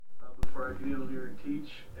get in here and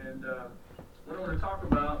teach. And what I want to talk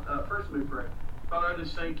about, first let me pray. Father, I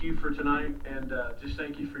just thank you for tonight, and just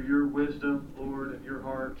thank you for your wisdom, Lord, and your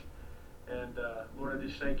heart. And Lord, I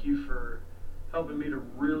just thank you for helping me to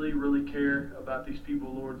really, really care about these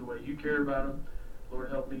people, Lord, the way you care about them. Lord,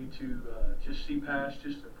 help me to just see past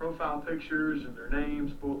just their profile pictures and their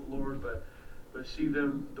names, Lord, but see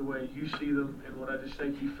them the way you see them. And Lord, I just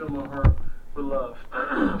thank you, fill my heart with love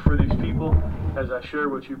for these people as I share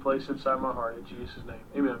what you place inside my heart. In Jesus' name,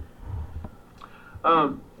 amen.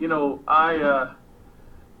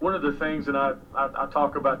 One of the things, and I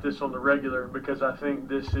talk about this on the regular because I think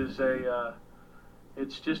this is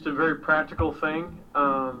it's just a very practical thing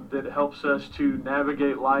that helps us to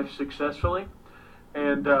navigate life successfully.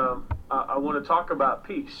 And I want to talk about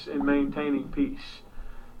peace and maintaining peace.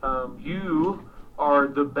 You are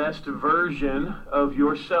the best version of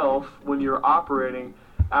yourself when you're operating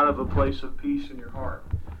out of a place of peace in your heart.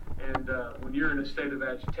 And when you're in a state of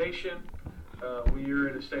agitation, when you're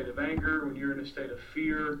in a state of anger, when you're in a state of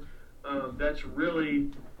fear, that's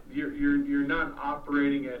really, you're not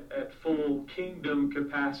operating at full kingdom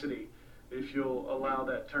capacity, if you'll allow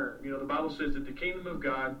that term. You know, the Bible says that the kingdom of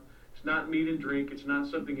God is not meat and drink, it's not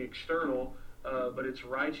something external, but it's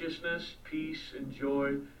righteousness, peace, and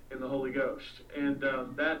joy in the Holy Ghost. And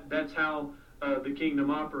that's how the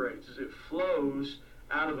kingdom operates, is it flows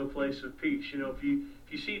out of a place of peace. You know, if you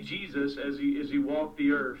see Jesus as he walked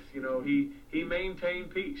the earth, you know, he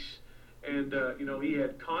maintained peace. And, you know, he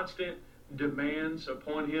had constant demands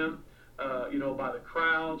upon him, you know, by the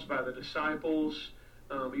crowds, by the disciples,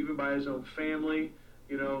 even by his own family.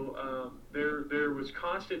 You know, there was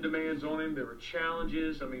constant demands on him. There were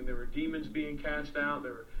challenges. I mean, there were demons being cast out.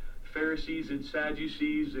 There were Pharisees and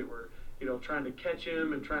Sadducees that were, you know, trying to catch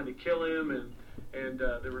him and trying to kill him, and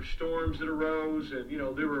there were storms that arose, and you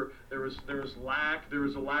know there was lack. There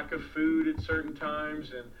was a lack of food at certain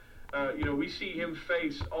times, and you know, we see him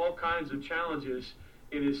face all kinds of challenges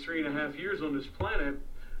in his 3.5 years on this planet,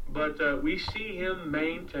 but we see him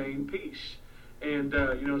maintain peace. And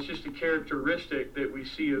you know, it's just a characteristic that we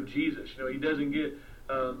see of Jesus. You know,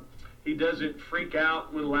 he doesn't freak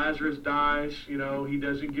out when Lazarus dies. You know, he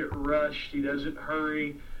doesn't get rushed. He doesn't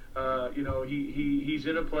hurry. You know, he's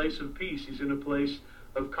in a place of peace. He's in a place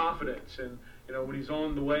of confidence. And you know, when he's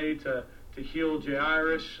on the way to heal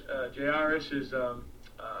Jairus'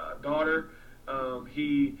 daughter,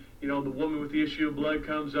 you know, the woman with the issue of blood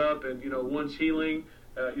comes up and, you know, wants healing.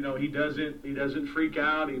 You know, he doesn't freak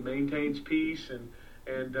out. He maintains peace, and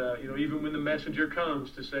you know, even when the messenger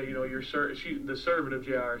comes to say, you know, the servant of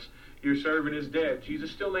Jairus, your servant is dead,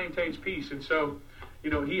 Jesus still maintains peace. And so, you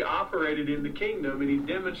know, he operated in the kingdom, and he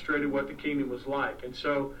demonstrated what the kingdom was like. And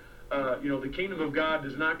so, you know, the kingdom of God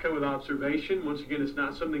does not come with observation. Once again, it's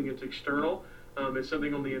not something that's external. It's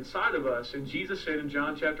something on the inside of us. And Jesus said in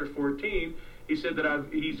John chapter 14, he said that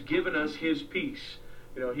he's given us his peace.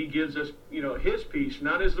 You know, he gives us, you know, his peace,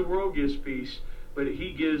 not as the world gives peace, but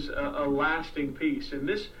he gives a lasting peace. And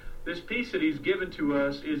this peace that he's given to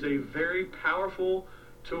us is a very powerful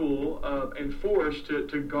tool and force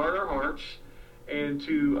to guard our hearts and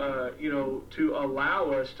to, you know, to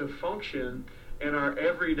allow us to function in our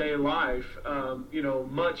everyday life, you know,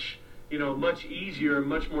 much easier and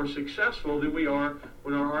much more successful than we are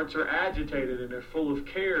when our hearts are agitated and they're full of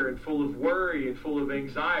care and full of worry and full of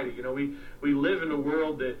anxiety. You know, we live in a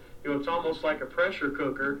world that, you know, it's almost like a pressure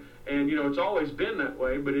cooker, and, you know, it's always been that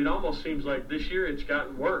way, but it almost seems like this year it's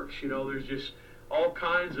gotten worse. You know, there's just all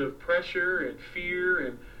kinds of pressure and fear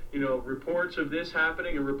and, you know, reports of this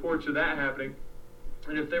happening and reports of that happening.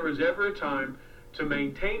 And if there was ever a time to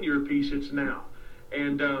maintain your peace, it's now.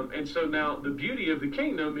 And so now the beauty of the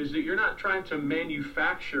kingdom is that you're not trying to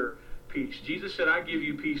manufacture peace. Jesus said, I give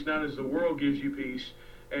you peace not as the world gives you peace.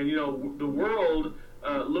 And, you know, the world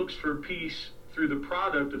looks for peace through the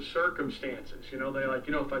product of circumstances. You know, they're like,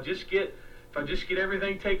 you know, if I just get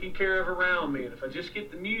everything taken care of around me, and if I just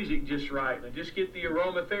get the music just right, and I just get the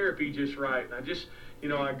aromatherapy just right, and I just, you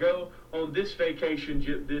know, I go on this vacation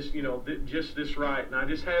just this right, and I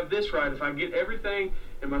just have this right. If I get everything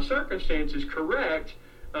in my circumstances correct,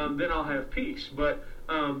 then I'll have peace. But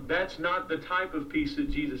that's not the type of peace that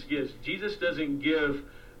Jesus gives. Jesus doesn't give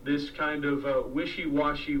this kind of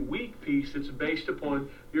wishy-washy, weak peace that's based upon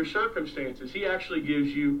your circumstances. He actually gives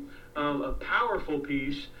you a powerful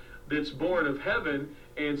peace that's born of heaven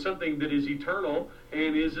and something that is eternal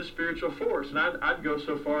and is a spiritual force. And I'd go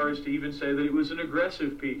so far as to even say that it was an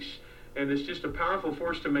aggressive peace. And it's just a powerful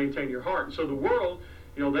force to maintain your heart. And so the world,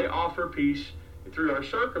 you know, they offer peace through our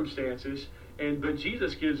circumstances, but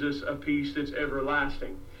Jesus gives us a peace that's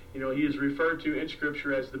everlasting. You know, he is referred to in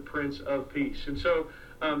Scripture as the Prince of Peace. And so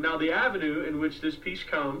Now the avenue in which this peace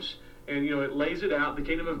comes, and it lays it out, the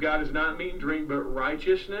kingdom of God is not meat and drink, but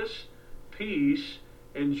righteousness, peace,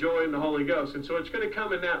 and joy in the Holy Ghost. And so it's going to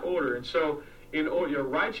come in that order. And so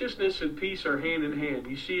righteousness and peace are hand in hand.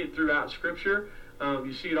 You see it throughout Scripture.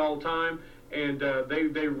 You see it all the time. And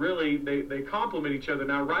they complement each other.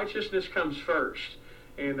 Now righteousness comes first.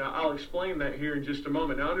 And I'll explain that here in just a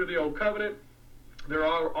moment. Now under the Old Covenant, they're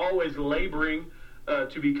always laboring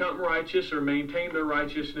to become righteous or maintain their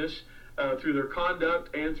righteousness through their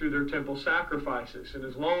conduct and through their temple sacrifices. And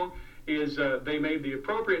as long as they made the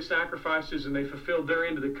appropriate sacrifices and they fulfilled their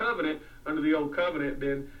end of the covenant under the Old Covenant,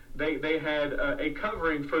 then they had a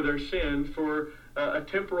covering for their sin for a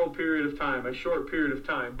temporal period of time, a short period of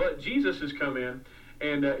time. But Jesus has come in,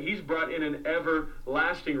 and he's brought in an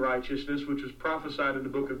everlasting righteousness, which was prophesied in the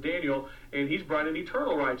book of Daniel, and he's brought in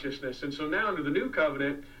eternal righteousness. And so now under the new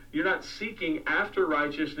covenant, you're not seeking after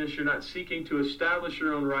righteousness. You're not seeking to establish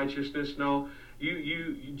your own righteousness. No,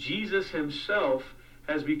 Jesus himself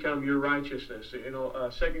has become your righteousness.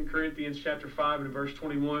 2 Corinthians chapter 5 and verse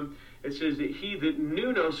 21, it says that he that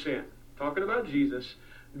knew no sin, talking about Jesus,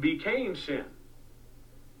 became sin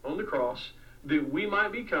on the cross, that we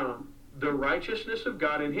might become the righteousness of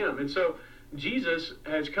God in him. And so Jesus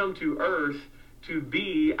has come to earth to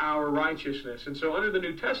be our righteousness. And so under the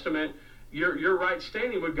New Testament, your right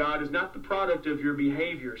standing with God is not the product of your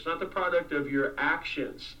behavior. It's not the product of your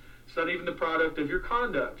actions. It's not even the product of your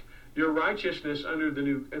conduct. Your righteousness under the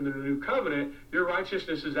new covenant, your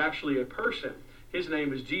righteousness is actually a person. His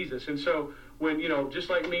name is Jesus. And so when, just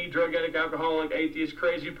like me, drug addict, alcoholic, atheist,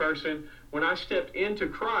 crazy person, when I stepped into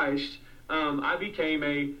Christ, I became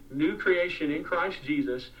a new creation in Christ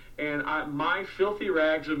Jesus, and my filthy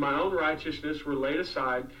rags of my own righteousness were laid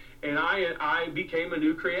aside, and I became a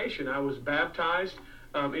new creation. I was baptized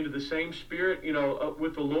into the same Spirit,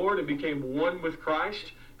 with the Lord, and became one with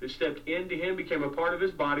Christ. That stepped into him, became a part of his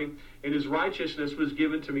body, and his righteousness was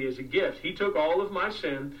given to me as a gift. He took all of my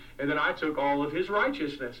sin, and then I took all of his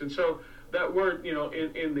righteousness. And so that word,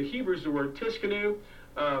 in the Hebrews, the word tiskanu,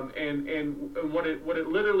 and what it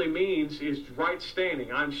literally means is right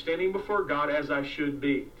standing. I'm standing before God as I should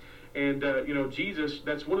be. And, Jesus,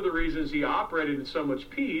 that's one of the reasons he operated in so much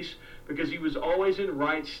peace, because he was always in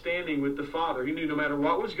right standing with the Father. He knew no matter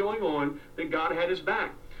what was going on, that God had his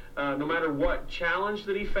back. No matter what challenge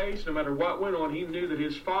that he faced, no matter what went on, he knew that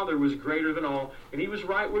his Father was greater than all, and he was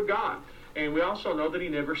right with God. And we also know that he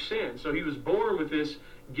never sinned. So he was born with this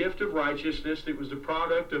gift of righteousness that was the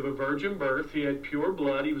product of a virgin birth. He had pure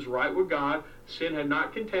blood. He was right with God. Sin had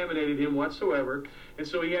not contaminated him whatsoever. And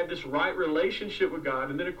so he had this right relationship with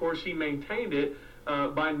God. And then, of course, he maintained it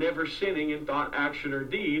by never sinning in thought, action, or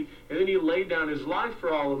deed. And then he laid down his life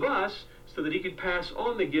for all of us, so that he could pass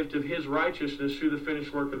on the gift of his righteousness through the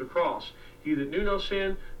finished work of the cross. He that knew no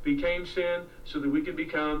sin became sin, so that we could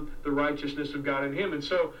become the righteousness of God in him. And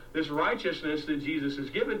so this righteousness that Jesus has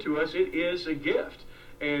given to us, it is a gift.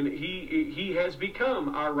 And he has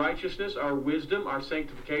become our righteousness, our wisdom, our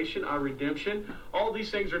sanctification, our redemption. All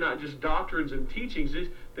these things are not just doctrines and teachings.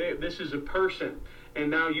 This is a person. And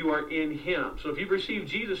now you are in him. So if you've received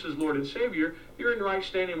Jesus as Lord and Savior, you're in right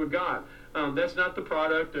standing with God. That's not the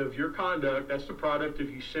product of your conduct. That's the product of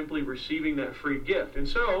you simply receiving that free gift. And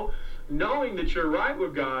so, knowing that you're right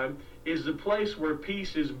with God is the place where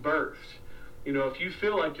peace is birthed. If you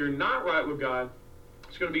feel like you're not right with God,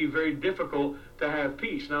 it's going to be very difficult to have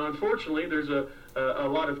peace. Now, unfortunately, there's a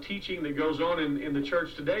lot of teaching that goes on in the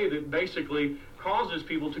church today that basically causes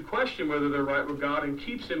people to question whether they're right with God and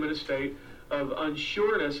keeps them in a state of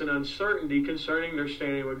unsureness and uncertainty concerning their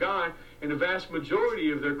standing with God. And the vast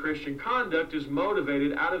majority of their Christian conduct is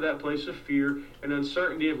motivated out of that place of fear and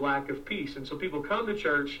uncertainty of lack of peace. And so people come to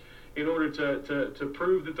church in order to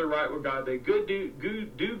prove that they're right with God. They do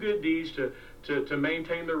good deeds to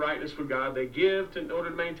maintain their rightness with God. They give in order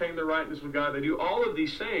to maintain their rightness with God. They do all of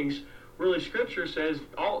these things. Really, Scripture says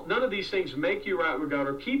none of these things make you right with God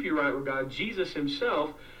or keep you right with God. Jesus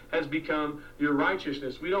himself has become your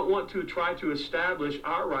righteousness. We don't want to try to establish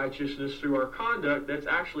our righteousness through our conduct. That's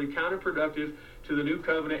actually counterproductive to the new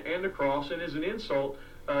covenant and the cross, and is an insult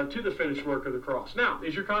to the finished work of the cross. Now,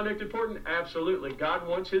 is your conduct important? Absolutely. God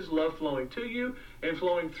wants his love flowing to you and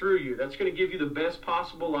flowing through you. That's going to give you the best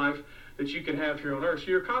possible life that you can have here on earth. So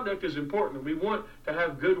your conduct is important. We want to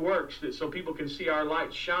have good works so people can see our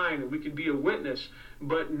light shine and we can be a witness.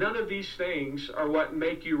 But none of these things are what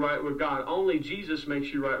make you right with God. Only Jesus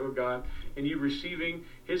makes you right with God, and you receiving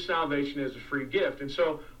his salvation as a free gift. And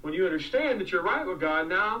so when you understand that you're right with God,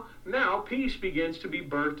 now peace begins to be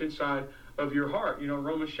birthed inside of your heart.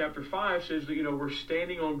 Romans chapter 5 says that, we're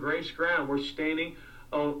standing on grace ground. We're standing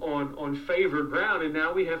on favored ground, and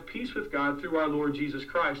now we have peace with God through our Lord Jesus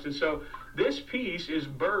Christ. And so this peace is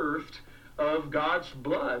birthed of God's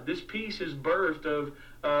blood. This peace is birthed of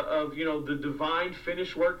the divine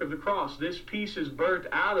finished work of the cross. This peace is birthed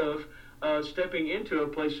out of stepping into a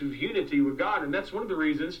place of unity with God. And that's one of the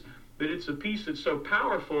reasons that it's a peace that's so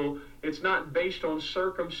powerful. It's not based on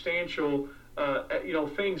circumstantial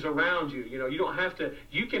things around you. You don't have to.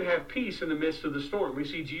 You can have peace in the midst of the storm. We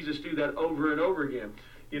see Jesus do that over and over again.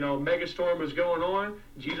 Mega storm was going on.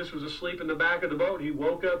 Jesus was asleep in the back of the boat. He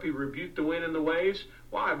woke up. He rebuked the wind and the waves.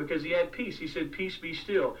 Why? Because he had peace. He said, "Peace, be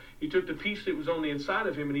still." He took the peace that was on the inside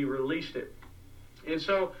of him and he released it.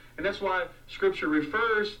 And that's why Scripture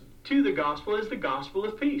refers to the gospel as the gospel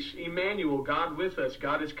of peace. Emmanuel, God with us.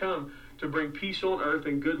 God has come to bring peace on earth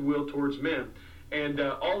and goodwill towards men. And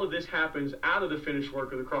all of this happens out of the finished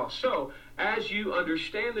work of the cross. So as you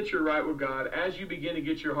understand that you're right with God, as you begin to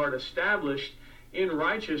get your heart established in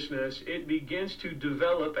righteousness, it begins to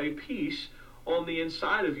develop a peace on the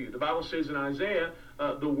inside of you. The Bible says in Isaiah,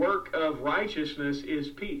 the work of righteousness is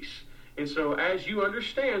peace. And so as you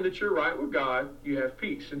understand that you're right with God, you have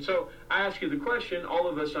peace. And so I ask you the question, all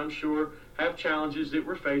of us, I'm sure, have challenges that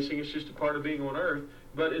we're facing. It's just a part of being on earth.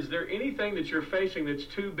 But is there anything that you're facing that's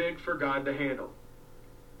too big for God to handle?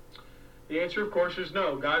 The answer, of course, is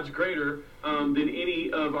no. God's greater than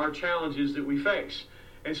any of our challenges that we face.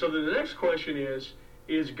 And so then the next question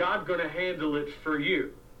is God going to handle it for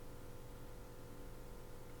you?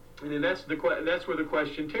 And then that's where the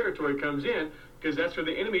question territory comes in, because that's where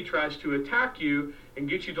the enemy tries to attack you and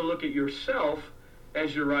get you to look at yourself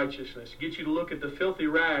as your righteousness, get you to look at the filthy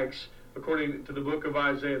rags, according to the book of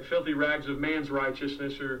Isaiah, the filthy rags of man's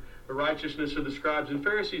righteousness, or the righteousness of the scribes and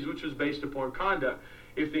Pharisees, which was based upon conduct.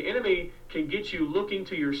 If the enemy can get you looking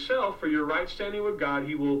to yourself for your right standing with God,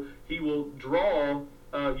 he will draw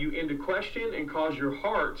you into question and cause your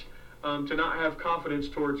heart to not have confidence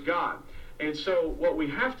towards God. And so what we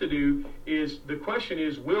have to do is, the question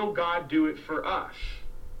is, will God do it for us?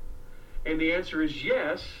 And the answer is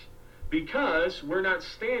yes, because we're not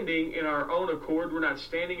standing in our own accord. We're not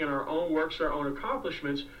standing in our own works, our own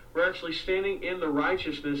accomplishments. We're actually standing in the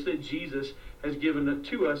righteousness that Jesus has given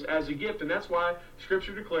to us as a gift. And that's why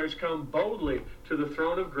Scripture declares, come boldly to the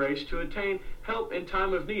throne of grace to attain help in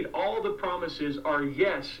time of need. All the promises are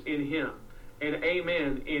yes in Him and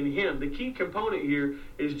amen in Him. The key component here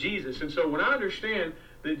is Jesus. And so when I understand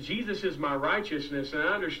that Jesus is my righteousness, and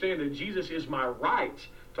I understand that Jesus is my right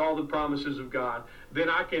to all the promises of God, then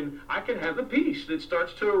I can have the peace that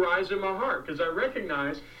starts to arise in my heart, because I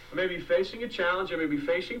recognize I may be facing a challenge, I may be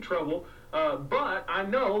facing trouble, but I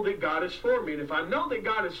know that God is for me. And if I know that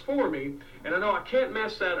God is for me, and I know I can't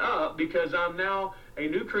mess that up because I'm now a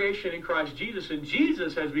new creation in Christ Jesus, and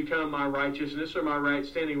Jesus has become my righteousness or my right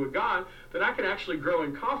standing with God, then I can actually grow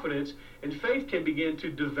in confidence, and faith can begin to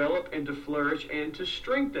develop and to flourish and to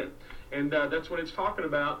strengthen. And that's what it's talking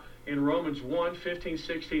about in Romans 1, 15,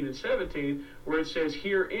 16, and 17, where it says,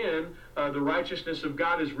 herein the righteousness of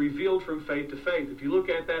God is revealed from faith to faith. If you look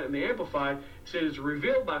at that in the Amplified, it says it's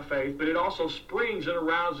revealed by faith, but it also springs and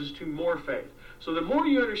arouses to more faith. So the more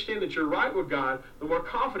you understand that you're right with God, the more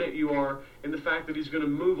confident you are in the fact that He's going to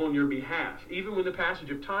move on your behalf, even when the passage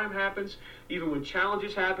of time happens, even when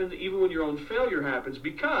challenges happen, even when your own failure happens,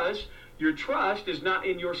 because your trust is not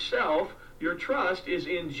in yourself, your trust is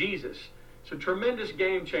in Jesus. It's a tremendous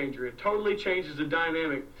game changer. It totally changes the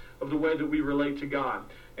dynamic of the way that we relate to God.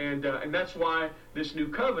 And that's why this new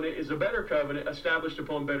covenant is a better covenant, established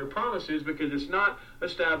upon better promises, because it's not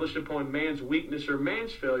established upon man's weakness or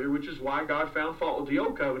man's failure, which is why God found fault with the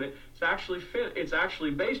old covenant. It's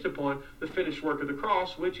actually based upon the finished work of the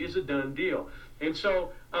cross, which is a done deal. And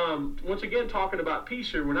so, once again, talking about peace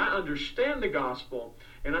here, when I understand the gospel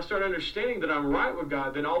and I start understanding that I'm right with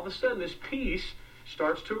God, then all of a sudden this peace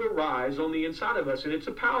starts to arise on the inside of us, and it's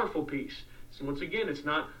a powerful peace. So once again, it's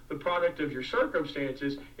not the product of your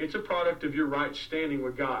circumstances, it's a product of your right standing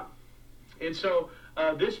with God. And so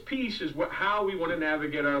this peace is how we want to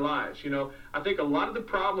navigate our lives. I think a lot of the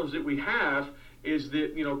problems that we have is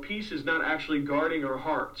that, peace is not actually guarding our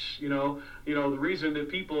hearts. The reason that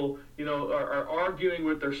people, are arguing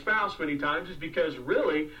with their spouse many times is because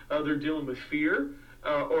really they're dealing with fear,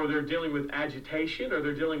 or they're dealing with agitation, or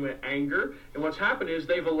they're dealing with anger. And what's happened is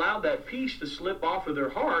they've allowed that peace to slip off of their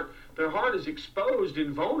heart. Their heart is exposed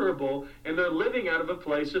and vulnerable, and they're living out of a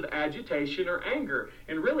place of agitation or anger.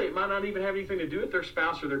 And really, it might not even have anything to do with their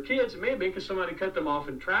spouse or their kids. It may have been because somebody cut them off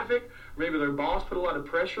in traffic, or maybe their boss put a lot of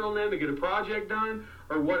pressure on them to get a project done,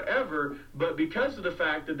 or whatever. But because of the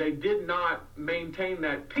fact that they did not maintain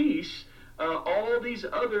that peace, all these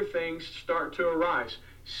other things start to arise.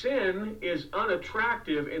 sin is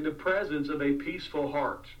unattractive in the presence of a peaceful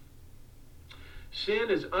heart. Sin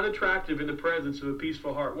is unattractive in the presence of a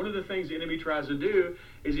peaceful heart. One of the things the enemy tries to do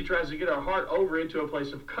is he tries to get our heart over into a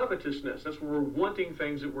place of covetousness. That's where we're wanting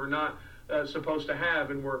things that we're not supposed to have,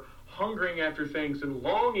 and we're hungering after things and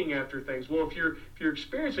longing after things. Well, if you're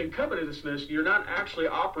experiencing covetousness, you're not actually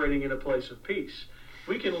operating in a place of peace.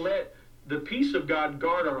 We can let the peace of God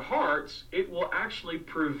guard our hearts. It will actually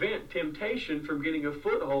prevent temptation from getting a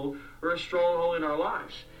foothold or a stronghold in our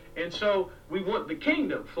lives. And so we want the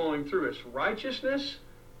kingdom flowing through us: righteousness,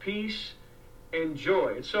 peace, and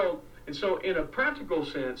joy. And so in a practical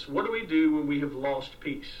sense, what do we do when we have lost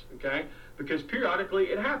peace? Okay? Because periodically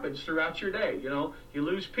it happens throughout your day. You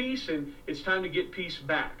lose peace, and it's time to get peace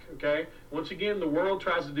back. Okay? Once again, the world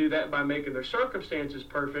tries to do that by making their circumstances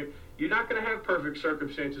perfect. You're not going to have perfect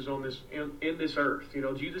circumstances on this in this earth.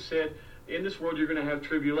 Jesus said, in this world you're going to have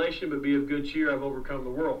tribulation, but be of good cheer, I've overcome the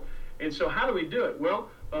world. And so how do we do it? Well,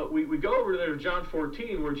 we go over there to John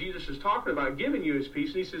 14, where Jesus is talking about giving you his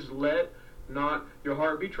peace, and he says, let not your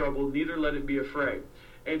heart be troubled, neither let it be afraid.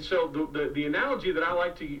 And so the analogy that I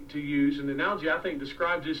like to use, and the analogy I think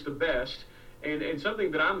describes this the best, and something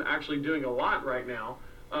that I'm actually doing a lot right now,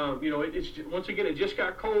 it's once again, it just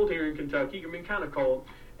got cold here in Kentucky. I mean, kind of cold.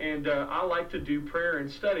 And I like to do prayer and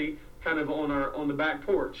study kind of on the back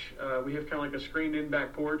porch. We have kind of like a screened-in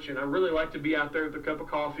back porch, and I really like to be out there with a cup of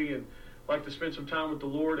coffee and like to spend some time with the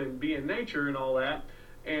Lord and be in nature and all that.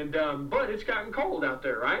 And but it's gotten cold out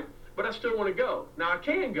there, right? But I still want to go. Now I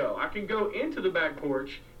can go. I can go into the back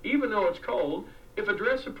porch, even though it's cold, if I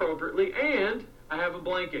dress appropriately and I have a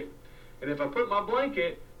blanket. And if I put my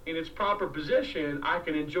blanket in its proper position, I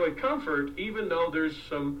can enjoy comfort, even though there's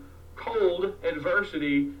some cold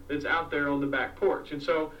adversity that's out there on the back porch. And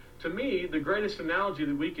so, to me, the greatest analogy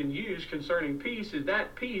that we can use concerning peace is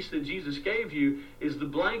that peace that Jesus gave you is the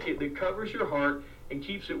blanket that covers your heart and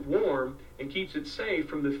keeps it warm and keeps it safe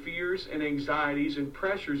from the fears and anxieties and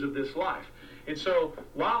pressures of this life. And so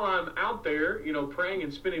while I'm out there, praying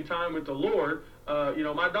and spending time with the Lord,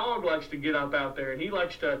 my dog likes to get up out there, and he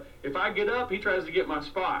likes to, if I get up, he tries to get my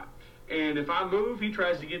spot. And if I move, he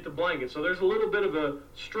tries to get the blanket. So there's a little bit of a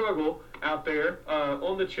struggle out there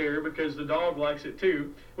on the chair, because the dog likes it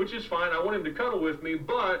too, which is fine. I want him to cuddle with me,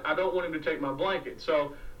 but I don't want him to take my blanket.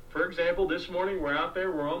 So, for example, this morning we're out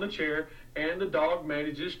there, we're on the chair, and the dog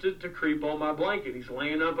manages to creep on my blanket. He's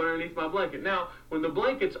laying up underneath my blanket. Now, when the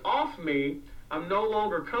blanket's off me, I'm no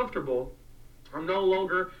longer comfortable. I'm no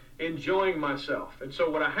longer enjoying myself. And so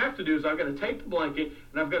what I have to do is I've got to take the blanket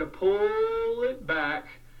and I've got to pull it back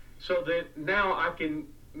so that now I can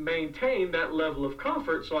maintain that level of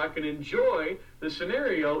comfort, so I can enjoy the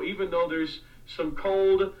scenario, even though there's some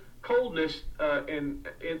coldness in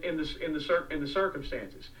the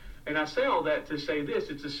circumstances. And I say all that to say this: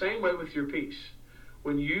 it's the same way with your peace.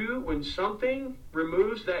 When something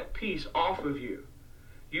removes that peace off of you,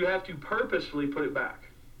 you have to purposefully put it back.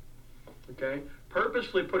 Okay?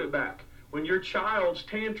 Purposefully put it back. When your child's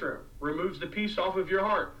tantrum removes the peace off of your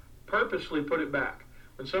heart, purposely put it back.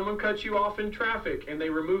 When someone cuts you off in traffic and they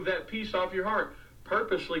remove that peace off your heart,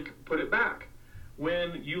 purposely put it back.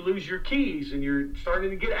 When you lose your keys and you're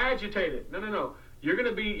starting to get agitated, no. You're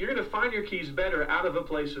going to find your keys better out of a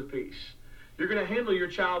place of peace. You're going to handle your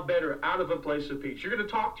child better out of a place of peace. You're going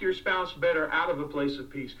to talk to your spouse better out of a place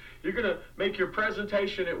of peace. You're going to make your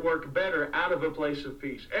presentation at work better out of a place of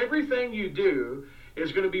peace. Everything you do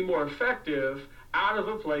is going to be more effective out of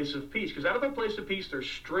a place of peace. Because out of a place of peace, there's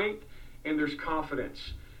strength and there's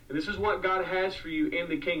confidence. And this is what God has for you in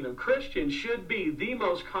the kingdom. Christians should be the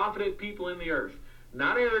most confident people in the earth.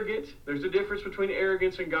 Not arrogant. There's a difference between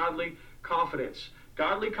arrogance and godly confidence.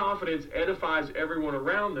 Godly confidence edifies everyone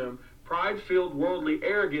around them. Pride-filled worldly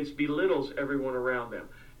arrogance belittles everyone around them.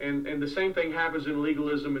 And the same thing happens in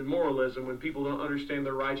legalism and moralism when people don't understand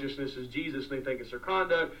their righteousness as Jesus and they think it's their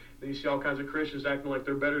conduct. Then you see all kinds of Christians acting like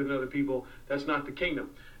they're better than other people. That's not the kingdom.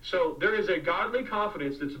 So there is a godly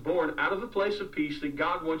confidence that's born out of a place of peace that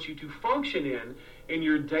God wants you to function in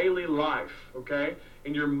your daily life, okay?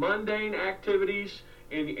 In your mundane activities,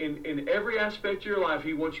 in every aspect of your life,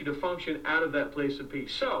 he wants you to function out of that place of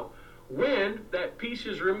peace. So when that peace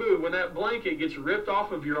is removed, when that blanket gets ripped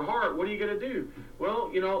off of your heart, what are you going to do?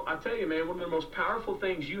 Well, I tell you, man, one of the most powerful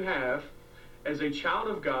things you have as a child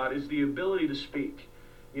of God is the ability to speak.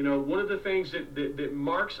 One of the things that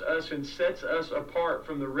marks us and sets us apart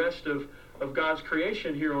from the rest of God's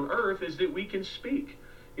creation here on earth is that we can speak.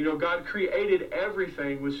 God created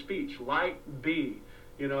everything with speech. Light be,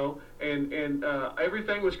 and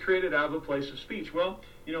everything was created out of a place of speech. Well,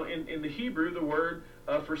 in the Hebrew, the word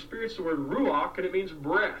for spirit's the word ruach, and it means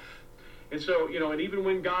breath. And so, and even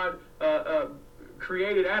when God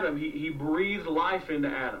created Adam, he breathed life into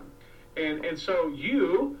Adam. And so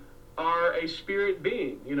you are a spirit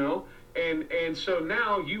being, and so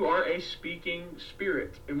now you are a speaking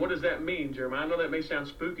spirit. And what does that mean, Jeremiah? I know that may sound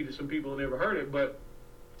spooky to some people who never heard it, but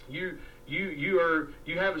you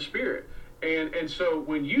have a spirit. And so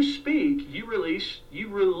when you speak, you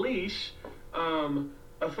release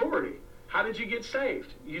authority. How did you get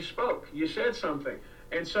saved? You spoke. You said something.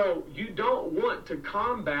 And so you don't want to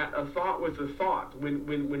combat a thought with a thought.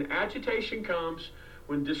 When agitation comes,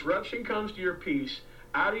 when disruption comes to your peace,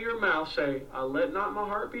 out of your mouth say, I let not my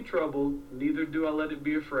heart be troubled, neither do I let it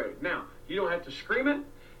be afraid. Now, you don't have to scream it.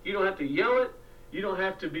 You don't have to yell it. You don't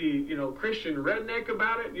have to be, Christian redneck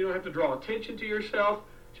about it. You don't have to draw attention to yourself.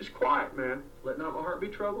 Just quiet, man. Let not my heart be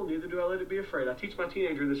troubled, neither do I let it be afraid. I teach my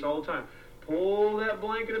teenager this all the time. Pull that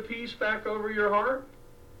blanket of peace back over your heart,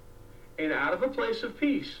 and out of a place of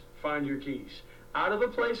peace, find your keys. Out of a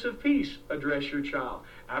place of peace, address your child.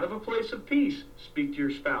 Out of a place of peace, speak to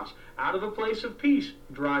your spouse. Out of a place of peace,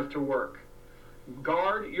 drive to work.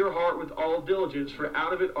 Guard your heart with all diligence, for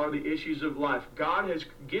out of it are the issues of life. God has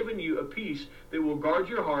given you a peace that will guard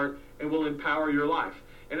your heart and will empower your life.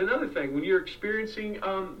 And another thing, when you're experiencing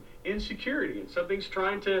insecurity and something's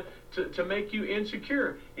trying to make you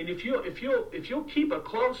insecure, and if you'll keep a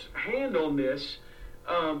close hand on this,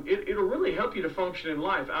 it'll really help you to function in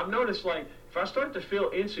life. I've noticed, like, if I start to feel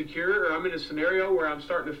insecure, or I'm in a scenario where I'm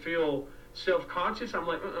starting to feel self-conscious, I'm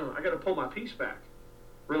like, I got to pull my peace back.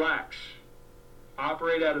 Relax.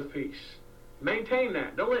 Operate out of peace. Maintain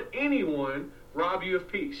that. Don't let anyone rob you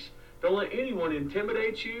of peace. Don't let anyone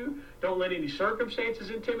intimidate you. Don't let any circumstances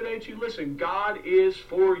intimidate you. Listen, God is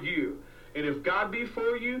for you. And if God be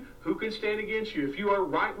for you, who can stand against you? If you are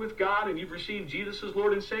right with God and you've received Jesus as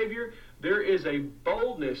Lord and Savior, there is a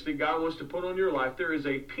boldness that God wants to put on your life. There is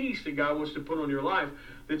a peace that God wants to put on your life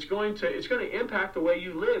it's going to impact the way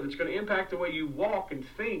you live. It's going to impact the way you walk and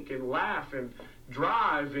think and laugh and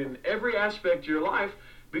drive in every aspect of your life,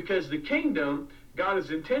 because the kingdom, God's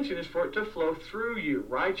intention is for it to flow through you.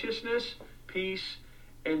 Righteousness, peace,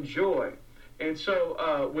 and joy. And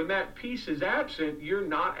so when that peace is absent, you're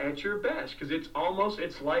not at your best, because it's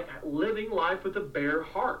like living life with a bare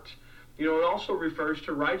heart. It also refers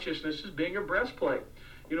to righteousness as being a breastplate.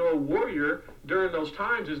 A warrior during those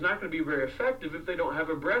times is not going to be very effective if they don't have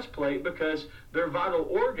a breastplate, because their vital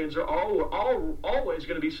organs are always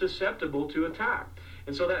going to be susceptible to attack.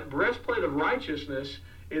 And so that breastplate of righteousness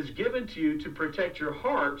is given to you to protect your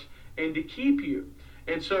heart and to keep you.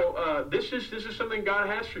 And so this is something God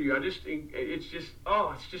has for you. It's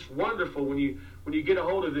just wonderful when you get a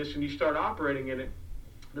hold of this and you start operating in it.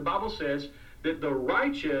 The Bible says that the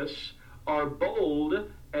righteous are bold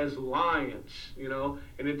as lions, and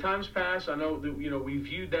in times past, I know that, we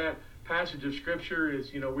viewed that passage of Scripture as,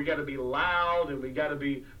 we got to be loud and we got to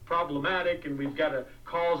be problematic and we've got to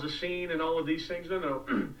cause a scene and all of these things. No.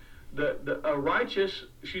 A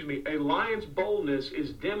lion's boldness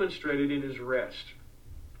is demonstrated in his rest.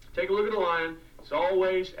 Take a look at a lion. He's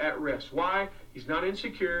always at rest. Why? He's not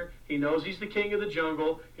insecure. He knows he's the king of the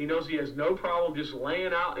jungle. He knows he has no problem just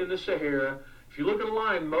laying out in the Sahara. If you look at a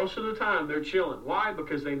lion, most of the time they're chilling. Why?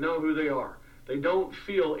 Because they know who they are. They don't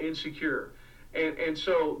feel insecure. And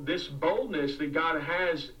so this boldness that God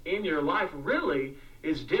has in your life really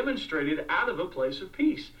is demonstrated out of a place of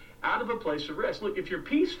peace, out of a place of rest. Look, if you're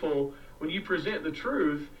peaceful when you present the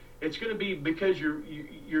truth, it's going to be because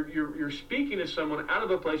you're speaking to someone out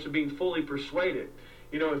of a place of being fully persuaded.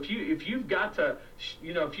 If you've got to,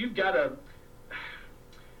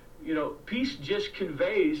 peace just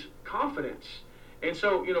conveys confidence. And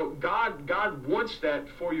so, God wants that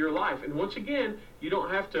for your life. And once again, you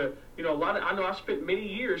don't have to, I know I spent many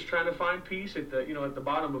years trying to find peace at the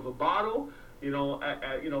bottom of a bottle, in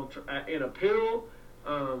a pill,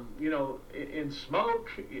 in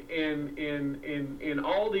smoke, in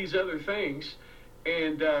all these other things.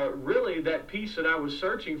 And really that peace that I was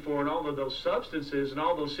searching for in all of those substances and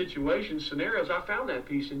all those situations, scenarios, I found that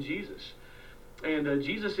peace in Jesus. And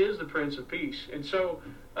Jesus is the Prince of Peace. And so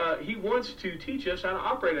he wants to teach us how to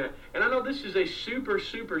operate in it. And I know this is a super,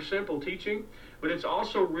 super simple teaching, but it's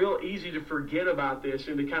also real easy to forget about this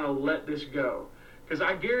and to kind of let this go. Because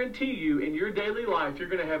I guarantee you, in your daily life, you're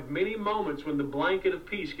going to have many moments when the blanket of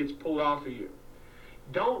peace gets pulled off of you.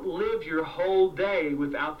 Don't live your whole day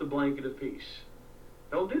without the blanket of peace.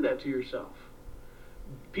 Don't do that to yourself.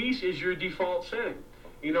 Peace is your default setting.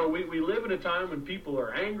 We live in a time when people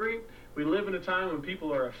are angry. We live in a time when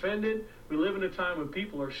people are offended. We live in a time when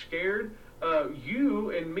people are scared.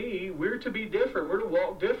 You and me, we're to be different. We're to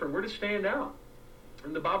walk different. We're to stand out.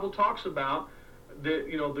 And the Bible talks about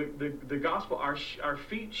the gospel, our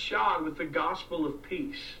feet shod with the gospel of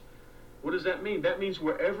peace. What does that mean? That means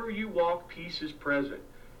wherever you walk, peace is present.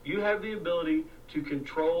 You have the ability to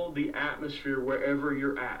control the atmosphere wherever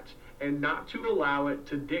you're at, and not to allow it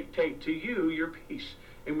to dictate to you your peace.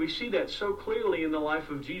 And we see that so clearly in the life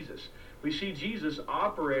of Jesus. We see Jesus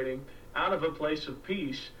operating out of a place of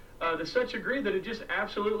peace to such a degree that it just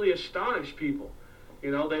absolutely astonished people.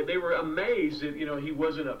 They were amazed that, he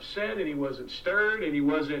wasn't upset and he wasn't stirred and he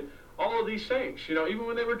wasn't all of these things. Even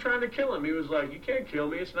when they were trying to kill him, he was like, you can't kill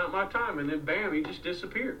me, it's not my time. And then bam, he just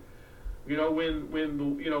disappeared. When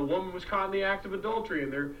the woman was caught in the act of adultery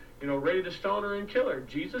and they're, ready to stone her and kill her,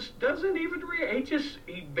 Jesus doesn't even react.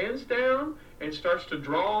 He bends down and starts to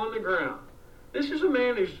draw on the ground. This is a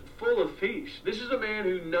man who's full of peace. This is a man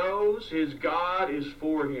who knows his God is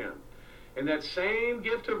for him. And that same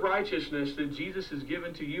gift of righteousness that Jesus has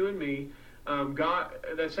given to you and me,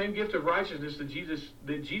 that same gift of righteousness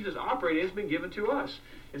that Jesus operated has been given to us.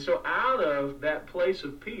 And so out of that place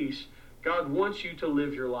of peace, God wants you to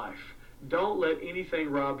live your life. Don't let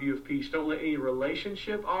anything rob you of peace. Don't let any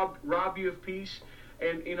relationship rob you of peace.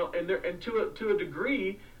 And to a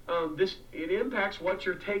degree, it impacts what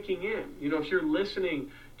you're taking in. If you're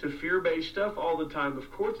listening to fear-based stuff all the time, of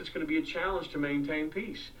course it's going to be a challenge to maintain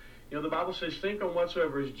peace. The Bible says, think on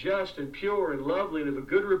whatsoever is just and pure and lovely and of a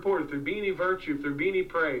good report, if there be any virtue, if there be any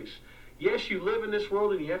praise. Yes, you live in this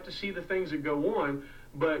world and you have to see the things that go on,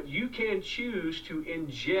 but you can choose to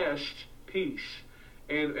ingest peace.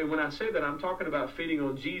 And when I say that, I'm talking about feeding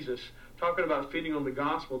on Jesus, talking about feeding on the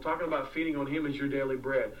gospel, talking about feeding on him as your daily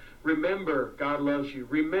bread. Remember, God loves you.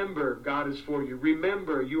 Remember, God is for you.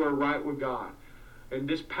 Remember, you are right with God. And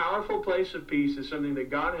this powerful place of peace is something that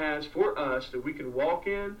God has for us that we can walk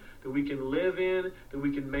in, that we can live in, that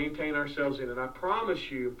we can maintain ourselves in. And I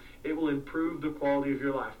promise you, it will improve the quality of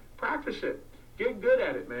your life. Practice it. Get good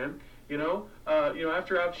at it, man.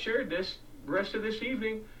 After I've shared this, the rest of this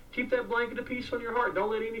evening, keep that blanket of peace on your heart.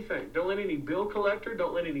 Don't let anything. Don't let any bill collector.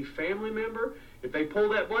 Don't let any family member. If they pull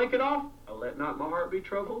that blanket off, I let not my heart be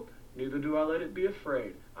troubled. Neither do I let it be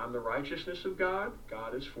afraid. I'm the righteousness of God.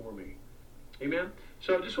 God is for me. Amen.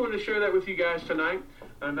 So I just wanted to share that with you guys tonight.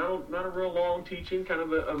 Not a real long teaching, kind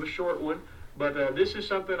of a short one. But this is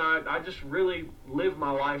something I just really live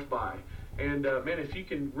my life by. And, man, if you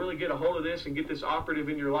can really get a hold of this and get this operative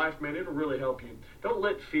in your life, man, it'll really help you. Don't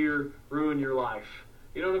let fear ruin your life.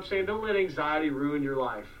 You know what I'm saying? Don't let anxiety ruin your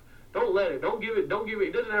life. Don't let it. Don't give it.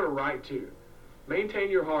 It doesn't have a right to.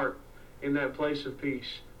 Maintain your heart in that place of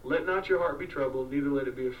peace. Let not your heart be troubled, neither let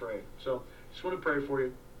it be afraid. So just want to pray for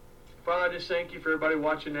you. Father, I just thank you for everybody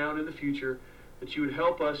watching now and in the future, that you would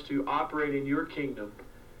help us to operate in your kingdom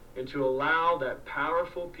and to allow that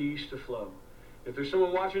powerful peace to flow. If there's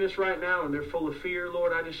someone watching this right now and they're full of fear,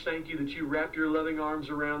 Lord, I just thank you that you wrap your loving arms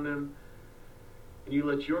around them and you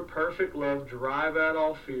let your perfect love drive out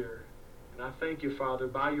all fear. And I thank you, Father,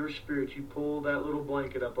 by your Spirit, you pull that little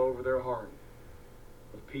blanket up over their heart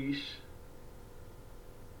of peace.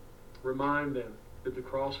 Remind them that the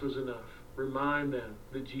cross was enough. Remind them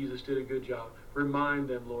that Jesus did a good job. Remind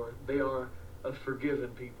them, Lord, they are a forgiven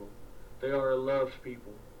people. They are a loved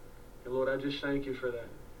people. And Lord, I just thank you for that.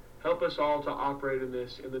 Help us all to operate in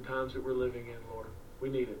this in the times that we're living in, Lord. We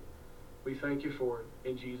need it. We thank you for it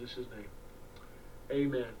in Jesus' name.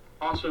 Amen. Also,